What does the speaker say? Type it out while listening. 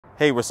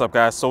Hey, what's up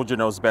guys? Soldier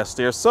Knows Best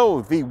here.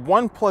 So the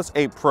OnePlus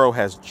 8 Pro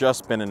has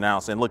just been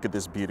announced and look at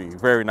this beauty.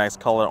 Very nice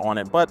color on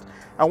it, but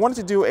I wanted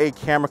to do a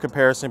camera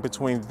comparison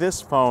between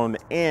this phone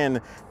and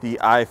the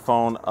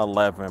iPhone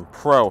 11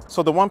 Pro.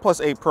 So the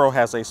OnePlus 8 Pro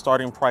has a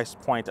starting price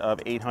point of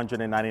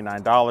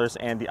 $899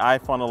 and the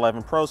iPhone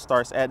 11 Pro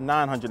starts at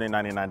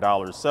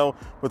 $999. So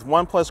with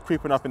OnePlus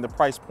creeping up in the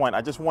price point,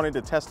 I just wanted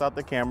to test out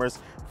the cameras,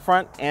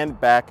 front and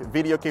back,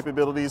 video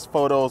capabilities,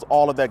 photos,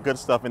 all of that good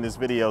stuff in this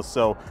video.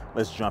 So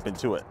let's jump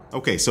into it.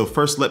 Okay, so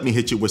first let me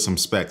hit you with some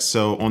specs.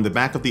 So on the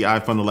back of the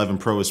iPhone 11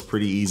 Pro is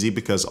pretty easy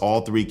because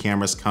all three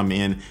cameras come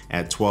in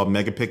at 12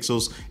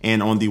 megapixels.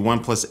 And on the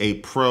OnePlus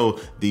 8 Pro,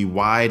 the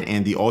wide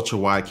and the ultra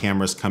wide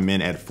cameras come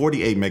in at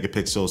 48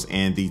 megapixels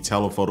and the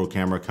telephoto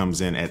camera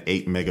comes in at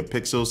 8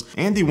 megapixels.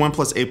 And the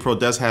OnePlus 8 Pro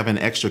does have an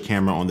extra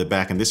camera on the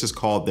back, and this is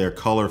called their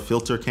color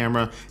filter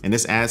camera. And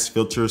this adds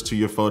filters to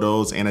your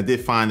photos. And I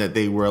did find that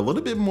they were a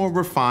little bit more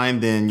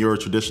refined than your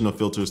traditional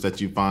filters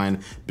that you find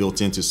built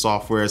into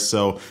software.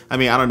 So, I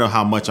mean, I don't know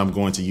how much I'm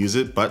going to use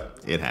it, but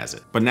it has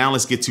it. But now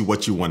let's get to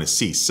what you want to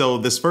see. So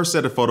this first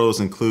set of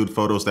photos include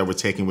photos that were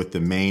taken with the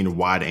main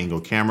wide angle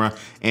camera.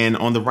 And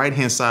on the right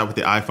hand side with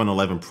the iPhone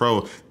 11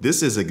 Pro,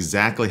 this is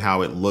exactly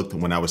how it looked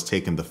when I was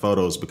taking the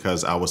photos,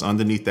 because I was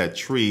underneath that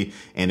tree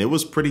and it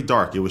was pretty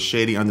dark. It was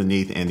shady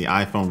underneath and the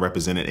iPhone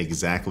represented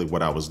exactly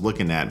what I was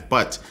looking at.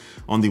 But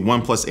on the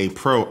OnePlus 8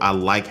 Pro, I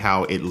like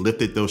how it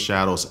lifted those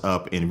shadows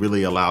up and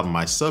really allowed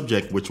my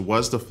subject, which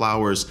was the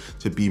flowers,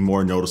 to be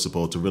more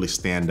noticeable, to really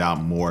stand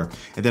out more.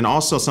 And then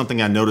also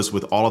something I noticed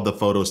with all of the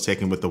photos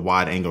taken with the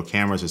wide angle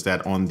cameras is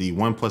that on the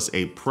OnePlus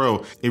 8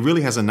 Pro, it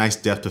really has a nice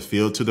depth of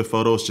field to the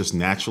photos just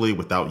naturally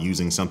without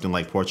using something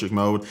like portrait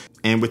mode.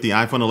 And with the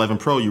iPhone 11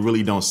 Pro, you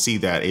really don't see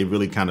that. It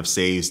really kind of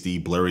saves the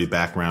blurry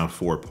background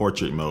for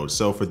portrait mode.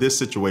 So for this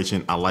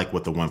situation, I like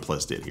what the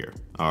OnePlus did here.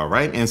 All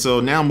right, and so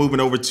now moving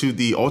over to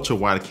the ultra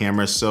wide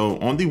camera. So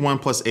on the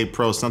OnePlus 8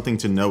 Pro, something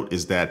to note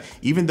is that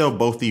even though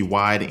both the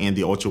wide and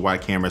the ultra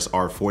wide cameras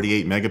are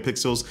 48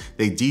 megapixels,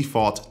 they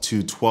default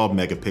to 12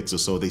 megapixels.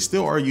 So they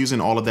still are using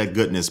all of that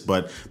goodness,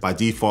 but by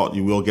default,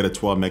 you will get a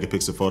 12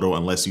 megapixel photo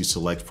unless you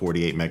select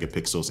 48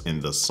 megapixels in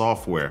the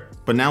software.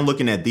 But now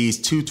looking at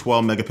these two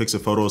 12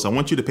 megapixel photos, I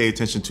want you to pay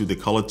attention to the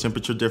color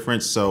temperature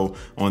difference. So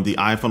on the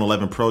iPhone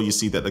 11 Pro, you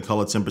see that the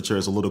color temperature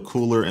is a little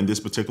cooler in this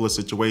particular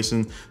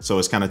situation. So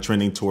it's kind of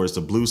trending towards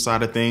the blue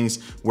side of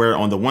things, where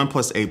on the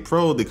OnePlus 8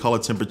 Pro, the color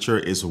temperature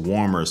is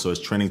warmer. So it's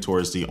trending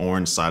towards the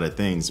orange side of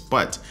things.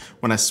 But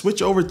when I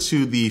switch over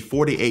to the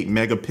 48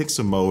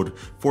 megapixel mode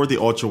for the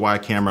ultra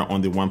wide camera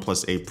on the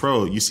OnePlus 8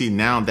 Pro, you see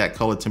now that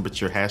color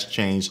temperature has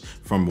changed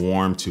from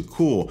warm to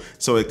cool.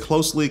 So it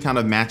closely kind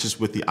of matches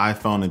with the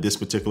iPhone in this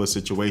particular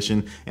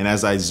situation. And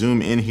as I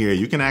zoom in here,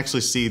 you can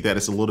actually see that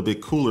it's a little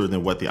bit cooler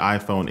than what the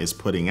iPhone is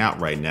putting out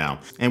right now.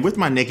 And with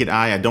my naked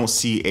eye, I don't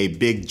see a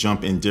big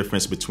jump in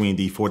difference between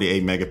the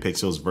 48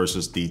 megapixels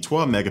versus the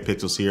 12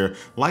 megapixels here,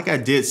 like I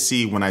did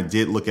see when I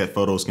did look at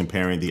photos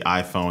comparing the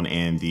iPhone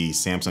and the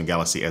Samsung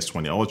Galaxy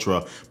S20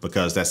 Ultra,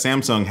 because that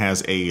Samsung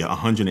has a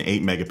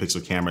 108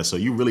 megapixel camera. So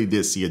you really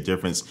did see a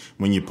difference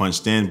when you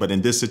punched in, but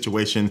in this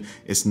situation,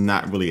 it's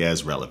not really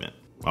as relevant.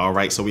 All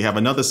right, so we have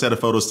another set of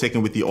photos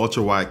taken with the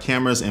ultra wide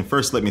cameras. And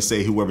first, let me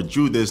say whoever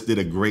drew this did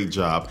a great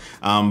job.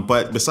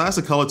 But besides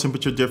the color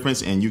temperature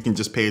difference, and you can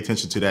just pay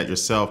attention to that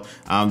yourself,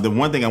 the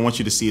one thing I want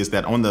you to see is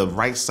that on the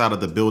right side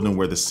of the building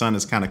where the sun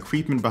is kind of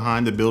creeping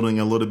behind the building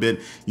a little bit,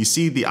 you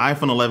see the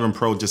iPhone 11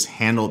 Pro just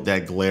handled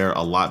that glare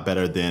a lot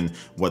better than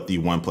what the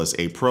OnePlus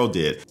 8 Pro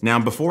did. Now,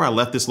 before I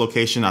left this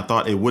location, I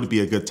thought it would be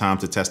a good time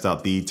to test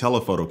out the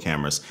telephoto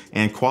cameras.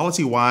 And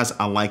quality-wise,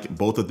 I like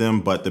both of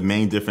them, but the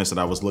main difference that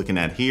I was looking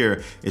at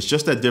here, it's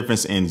just that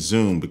difference in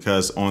zoom,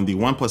 because on the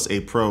OnePlus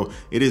 8 Pro,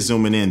 it is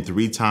zooming in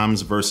 3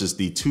 times versus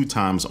the 2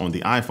 times on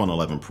the iPhone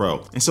 11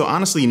 Pro. And so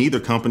honestly, neither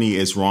company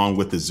is wrong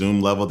with the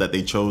zoom level that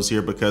they chose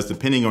here, because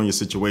depending on your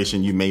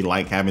situation, you may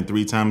like having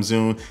 3 times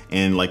zoom.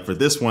 And like for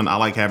this one, I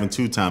like having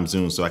 2 times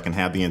zoom so I can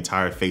have the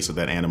entire face of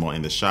that animal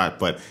in the shot,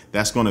 but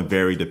that's going to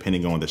vary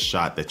depending on the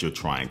shot that you're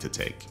trying to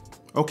take.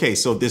 Okay,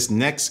 so this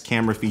next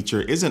camera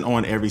feature isn't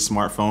on every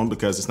smartphone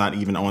because it's not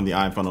even on the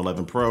iPhone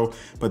 11 Pro,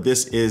 but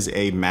this is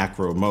a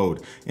macro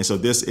mode. And so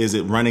this is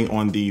it running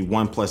on the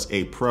OnePlus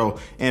 8 Pro.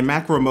 And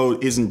macro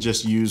mode isn't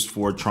just used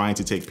for trying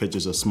to take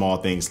pictures of small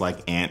things like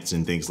ants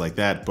and things like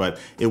that, but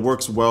it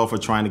works well for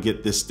trying to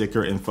get this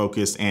sticker in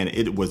focus. And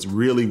it was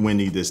really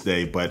windy this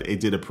day, but it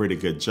did a pretty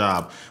good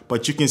job.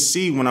 But you can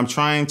see when I'm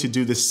trying to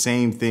do the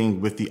same thing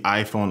with the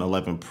iPhone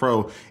 11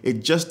 Pro,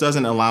 it just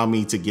doesn't allow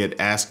me to get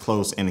as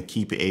close and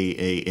keep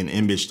an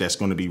image that's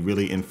going to be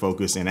really in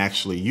focus and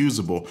actually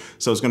usable.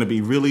 So it's going to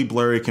be really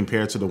blurry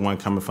compared to the one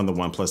coming from the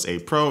OnePlus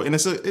 8 Pro. And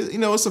it's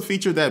a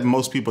feature that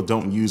most people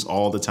don't use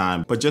all the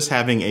time, but just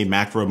having a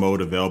macro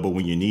mode available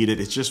when you need it,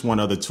 it's just one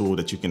other tool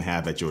that you can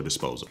have at your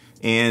disposal.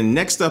 And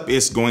next up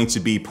is going to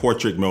be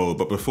portrait mode.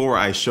 But before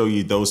I show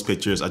you those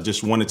pictures, I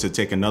just wanted to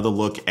take another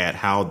look at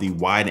how the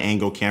wide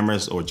angle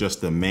cameras, or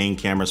just the main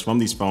cameras from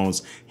these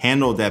phones,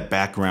 handle that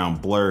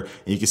background blur. And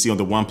you can see on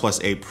the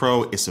OnePlus 8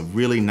 Pro, it's a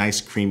really nice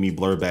creamy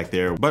blur back back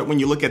there. But when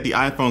you look at the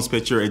iPhone's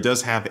picture, it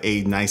does have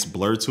a nice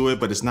blur to it,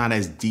 but it's not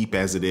as deep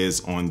as it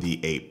is on the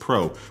 8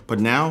 Pro. But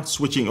now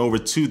switching over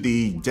to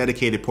the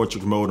dedicated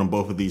portrait mode on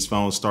both of these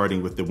phones,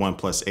 starting with the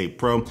OnePlus 8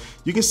 Pro,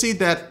 you can see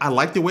that I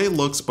like the way it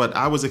looks, but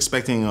I was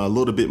expecting a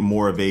little bit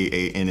more of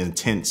an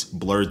intense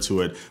blur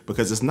to it,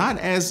 because it's not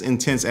as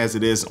intense as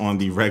it is on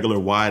the regular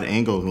wide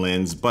angle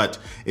lens, but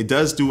it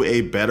does do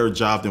a better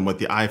job than what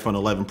the iPhone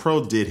 11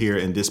 Pro did here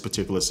in this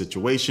particular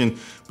situation,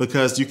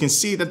 because you can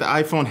see that the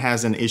iPhone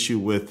has an issue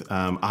with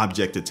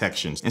object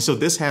detection. And so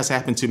this has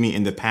happened to me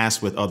in the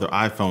past with other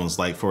iPhones.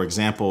 Like for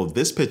example,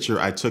 this picture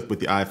I took with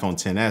the iPhone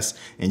XS,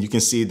 and you can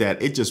see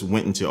that it just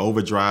went into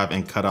overdrive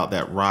and cut out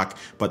that rock,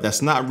 but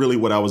that's not really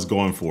what I was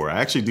going for. I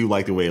actually do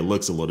like the way it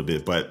looks a little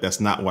bit, but that's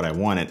not what I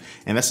wanted.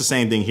 And that's the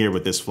same thing here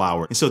with this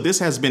flower. And so this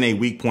has been a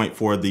weak point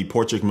for the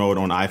portrait mode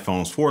on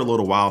iPhones for a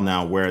little while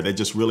now, where they're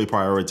just really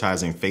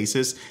prioritizing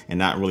faces and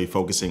not really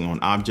focusing on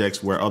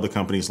objects, where other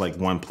companies like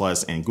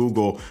OnePlus and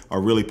Google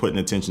are really putting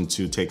attention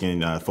to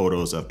taking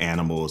photos of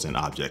animals and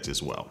objects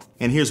as well.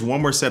 And here's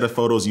one more set of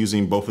photos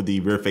using both of the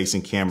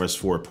rear-facing cameras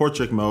for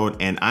portrait mode,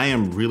 and I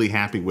am really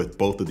happy with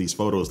both of these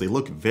photos. They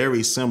look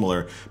very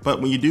similar,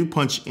 but when you do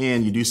punch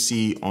in, you do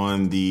see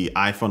on the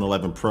iPhone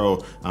 11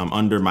 Pro,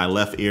 under my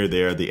left ear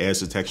there, the edge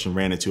detection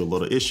ran into a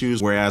little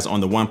issues, whereas on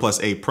the OnePlus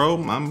 8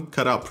 Pro, I'm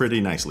cut out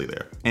pretty nicely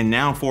there. And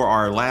now for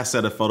our last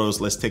set of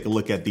photos, let's take a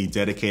look at the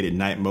dedicated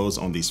night modes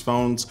on these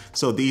phones.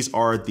 So these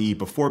are the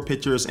before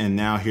pictures, and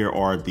now here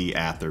are the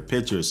after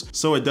pictures.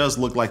 So it does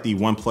look like the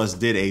OnePlus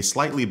did a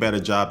slightly better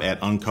job at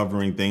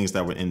uncovering things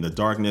that were in the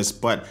darkness,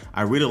 but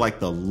I really like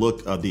the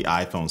look of the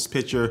iPhone's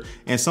picture.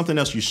 And something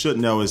else you should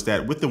know is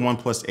that with the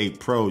OnePlus 8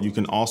 Pro, you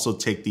can also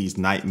take these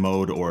night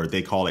mode, or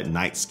they call it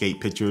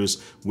nightscape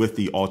pictures, with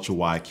the ultra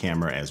wide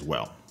camera as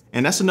well.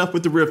 And that's enough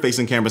with the rear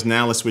facing cameras.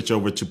 Now let's switch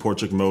over to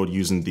portrait mode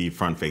using the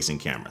front facing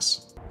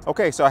cameras.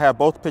 Okay, so I have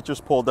both pictures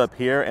pulled up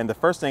here, and the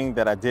first thing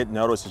that I did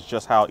notice is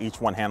just how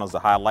each one handles the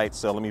highlights.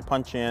 So let me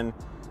punch in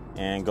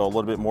and go a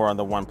little bit more on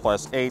the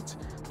OnePlus 8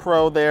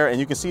 Pro there, and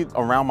you can see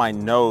around my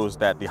nose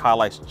that the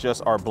highlights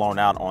just are blown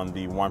out on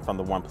the one from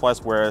the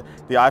OnePlus, where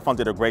the iPhone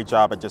did a great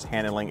job at just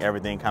handling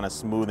everything, kind of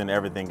smoothing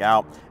everything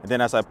out. And then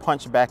as I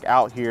punch back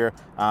out here,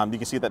 you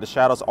can see that the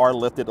shadows are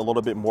lifted a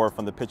little bit more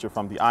from the picture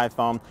from the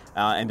iPhone,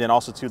 and then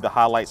also too, the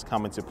highlights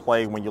come into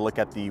play when you look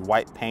at the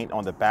white paint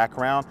on the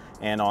background,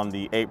 and on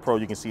the 8 Pro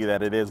you can see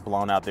that it is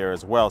blown out there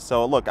as well.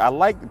 So look, I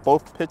like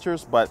both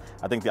pictures, but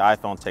I think the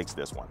iPhone takes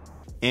this one.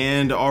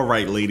 And all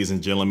right, ladies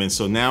and gentlemen,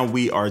 so now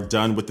we are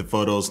done with the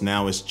photos.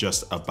 Now it's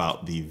just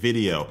about the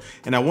video.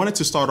 And I wanted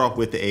to start off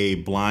with a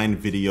blind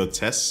video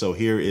test. So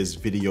here is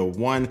video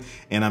 1,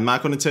 and I'm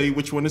not going to tell you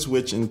which one is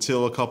which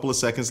until a couple of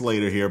seconds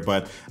later here,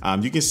 but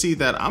you can see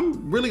that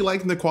I'm really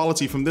liking the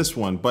quality from this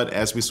one. But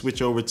as we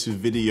switch over to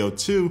video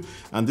 2,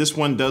 this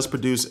one does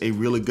produce a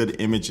really good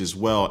image as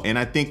well. And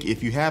I think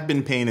if you have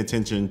been paying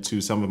attention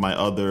to some of my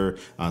other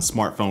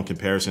smartphone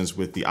comparisons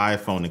with the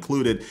iPhone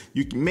included,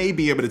 you may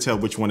be able to tell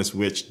which one is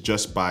which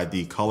just by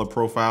the color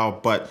profile,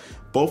 but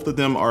both of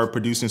them are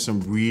producing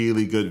some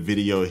really good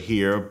video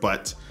here.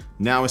 But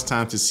now it's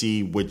time to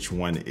see which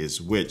one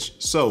is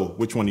which. So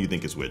which one do you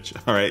think is which?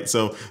 All right,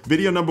 so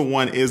video number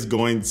 1 is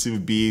going to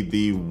be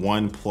the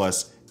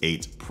OnePlus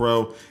 8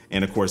 Pro.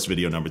 And of course,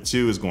 video number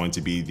 2 is going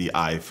to be the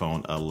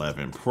iPhone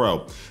 11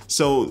 Pro.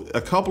 So a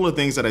couple of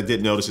things that I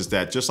did notice is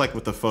that just like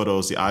with the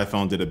photos, the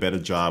iPhone did a better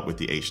job with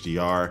the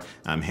HDR,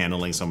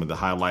 handling some of the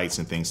highlights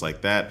and things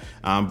like that.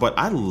 But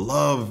I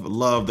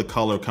love the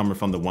color coming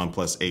from the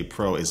OnePlus 8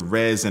 Pro. It's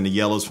reds and the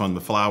yellows from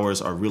the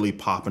flowers are really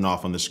popping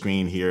off on the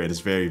screen here. It is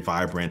very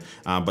vibrant.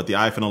 But the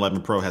iPhone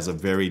 11 Pro has a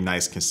very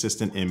nice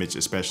consistent image,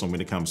 especially when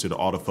it comes to the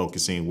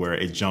autofocusing, where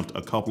it jumped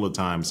a couple of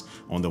times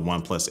on the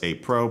OnePlus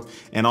 8 Pro.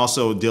 And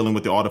also dealing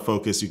with the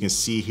autofocus, you can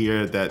see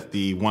here that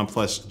the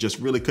OnePlus just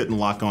really couldn't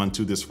lock on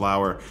to this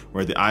flower,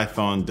 where the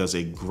iPhone does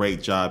a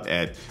great job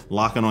at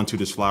locking onto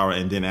this flower.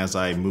 And then as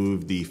I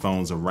move the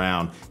phones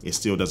around, it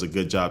still does a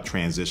good job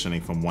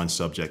transitioning from one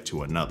subject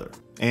to another.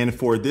 And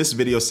for this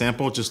video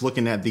sample, just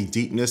looking at the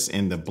deepness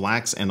in the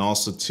blacks, and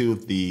also too,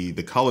 the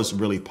colors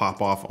really pop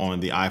off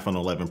on the iPhone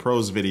 11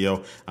 Pro's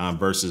video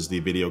versus the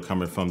video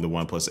coming from the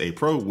OnePlus 8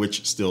 Pro,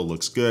 which still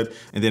looks good.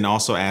 And then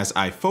also as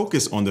I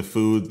focus on the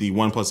food, the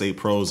OnePlus 8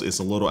 Pro's is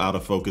a little out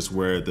of focus,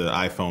 where the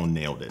iPhone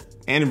nailed it.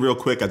 And real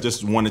quick, I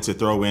just wanted to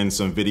throw in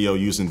some video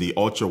using the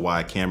ultra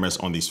wide cameras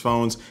on these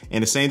phones.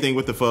 And the same thing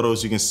with the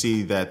photos, you can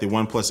see that the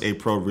OnePlus 8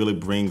 Pro really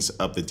brings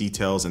up the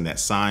details in that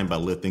sign by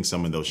lifting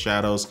some of those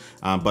shadows.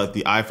 But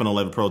the iPhone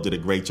 11 Pro did a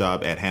great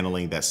job at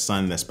handling that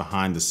sun that's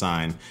behind the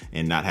sign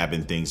and not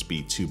having things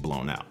be too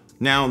blown out.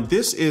 Now,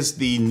 this is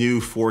the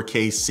new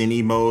 4K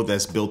Cine mode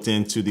that's built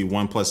into the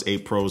OnePlus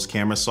 8 Pro's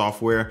camera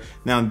software.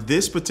 Now,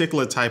 this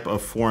particular type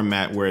of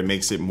format where it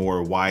makes it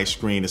more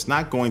widescreen, it's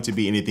not going to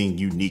be anything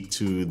unique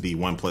to the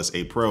OnePlus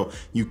 8 Pro.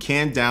 You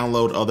can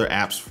download other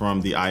apps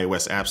from the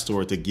iOS App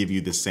Store to give you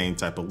the same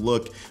type of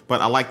look,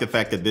 but I like the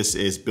fact that this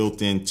is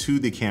built into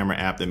the camera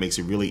app that makes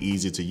it really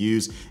easy to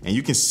use, and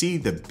you can see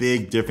the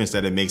big difference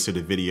that it makes to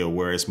the video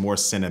where it's more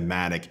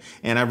cinematic.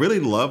 And I really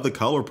love the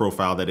color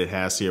profile that it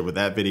has here with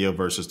that video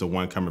versus the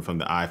one coming from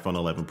the iPhone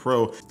 11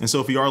 Pro. And so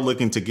if you are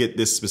looking to get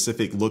this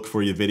specific look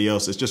for your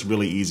videos, it's just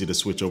really easy to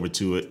switch over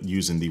to it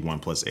using the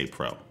OnePlus 8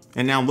 Pro.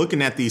 And now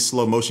looking at the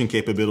slow motion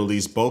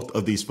capabilities, both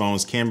of these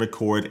phones can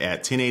record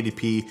at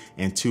 1080p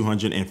and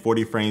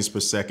 240 frames per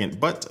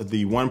second, but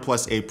the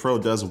OnePlus 8 Pro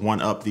does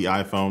one up the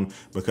iPhone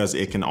because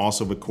it can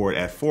also record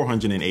at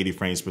 480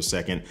 frames per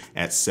second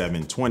at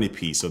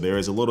 720p. So there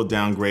is a little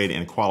downgrade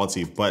in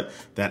quality, but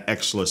that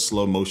extra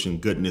slow motion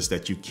goodness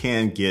that you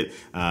can get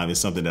is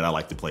something that I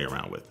like to play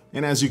around with.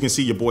 And as you can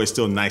see, your boy's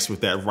still nice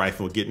with that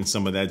rifle, getting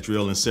some of that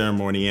drill and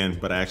ceremony in,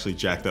 but I actually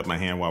jacked up my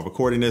hand while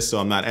recording this, so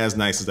I'm not as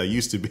nice as I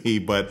used to be,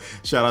 but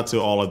shout out to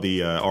all of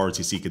the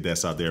ROTC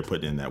cadets out there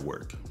putting in that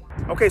work.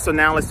 Okay, so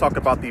now let's talk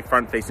about the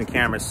front-facing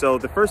camera. So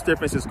the first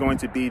difference is going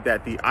to be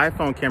that the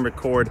iPhone can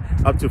record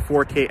up to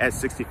 4K at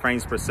 60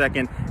 frames per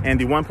second, and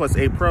the OnePlus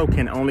 8 Pro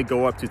can only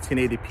go up to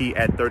 1080p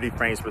at 30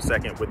 frames per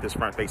second with this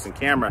front-facing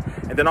camera.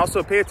 And then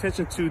also pay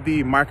attention to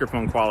the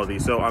microphone quality.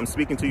 So I'm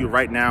speaking to you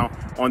right now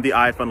on the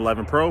iPhone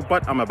 11 Pro,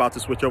 but I'm about to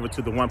switch over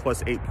to the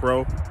OnePlus 8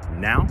 Pro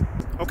now.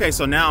 Okay,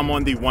 so now I'm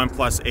on the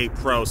OnePlus 8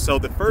 Pro. So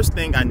the first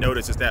thing I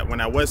noticed is that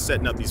when I was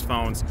setting up these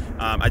phones,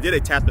 I did a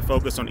tap to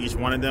focus on each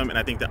one of them, and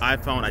I think the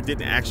iPhone, I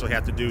didn't actually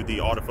have to do the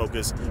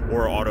autofocus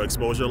or auto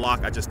exposure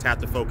lock. I just tapped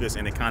the focus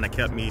and it kind of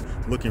kept me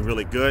looking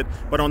really good.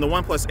 But on the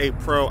OnePlus 8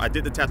 Pro, I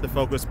did the tap to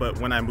focus, but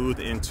when I moved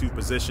into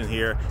position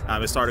here,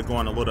 it started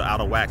going a little out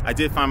of whack. I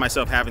did find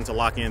myself having to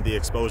lock in the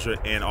exposure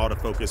and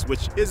autofocus,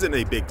 which isn't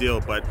a big deal,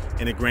 but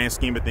in the grand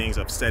scheme of things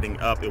of setting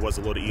up, it was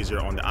a little easier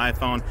on the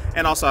iPhone.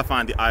 And also I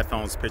find the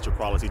iPhone's picture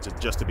quality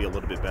just to be a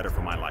little bit better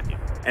for my liking.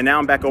 And now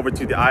I'm back over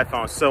to the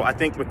iPhone. So I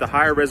think with the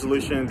higher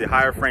resolution, the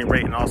higher frame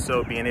rate, and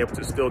also being able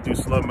to still do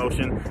slow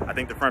motion, I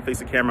think the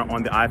front-facing camera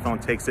on the iPhone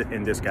takes it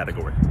in this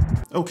category.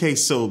 Okay,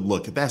 so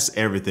look, that's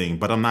everything,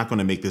 but I'm not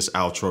gonna make this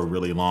outro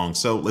really long,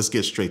 so let's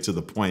get straight to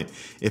the point.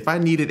 If I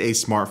needed a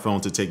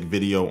smartphone to take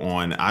video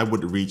on, I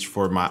would reach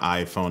for my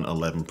iPhone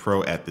 11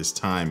 Pro at this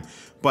time.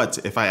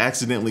 But if I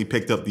accidentally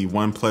picked up the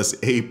OnePlus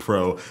 8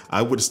 Pro,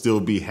 I would still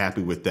be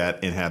happy with that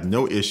and have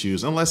no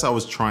issues unless I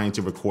was trying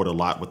to record a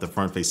lot with the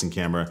front-facing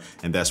camera,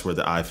 and that's where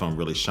the iPhone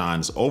really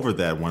shines over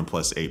that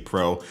OnePlus 8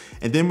 Pro.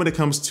 And then when it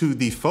comes to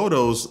the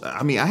photos,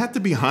 I mean, I have to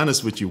be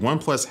honest with you,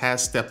 OnePlus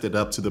has stepped it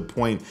up to the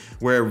point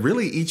where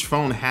really each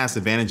phone has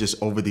advantages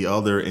over the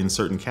other in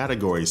certain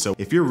categories. So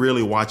if you're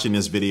really watching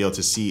this video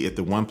to see if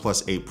the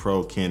OnePlus 8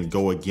 Pro can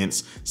go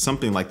against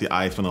something like the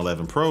iPhone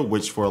 11 Pro,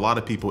 which for a lot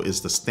of people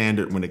is the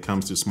standard when it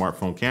comes to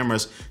smartphone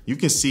cameras, you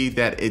can see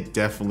that it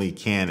definitely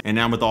can. And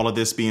now with all of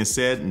this being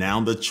said, now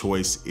the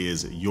choice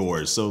is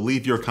yours. So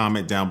leave your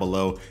comment down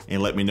below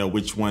and let me know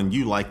which one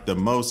you like the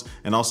most.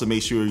 And also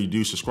make sure you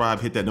do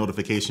subscribe, hit that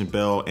notification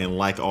bell. And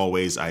like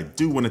always, I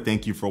do want to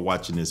thank you for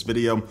watching this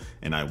video,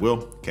 and I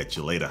will catch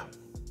you later.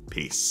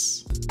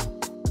 Peace.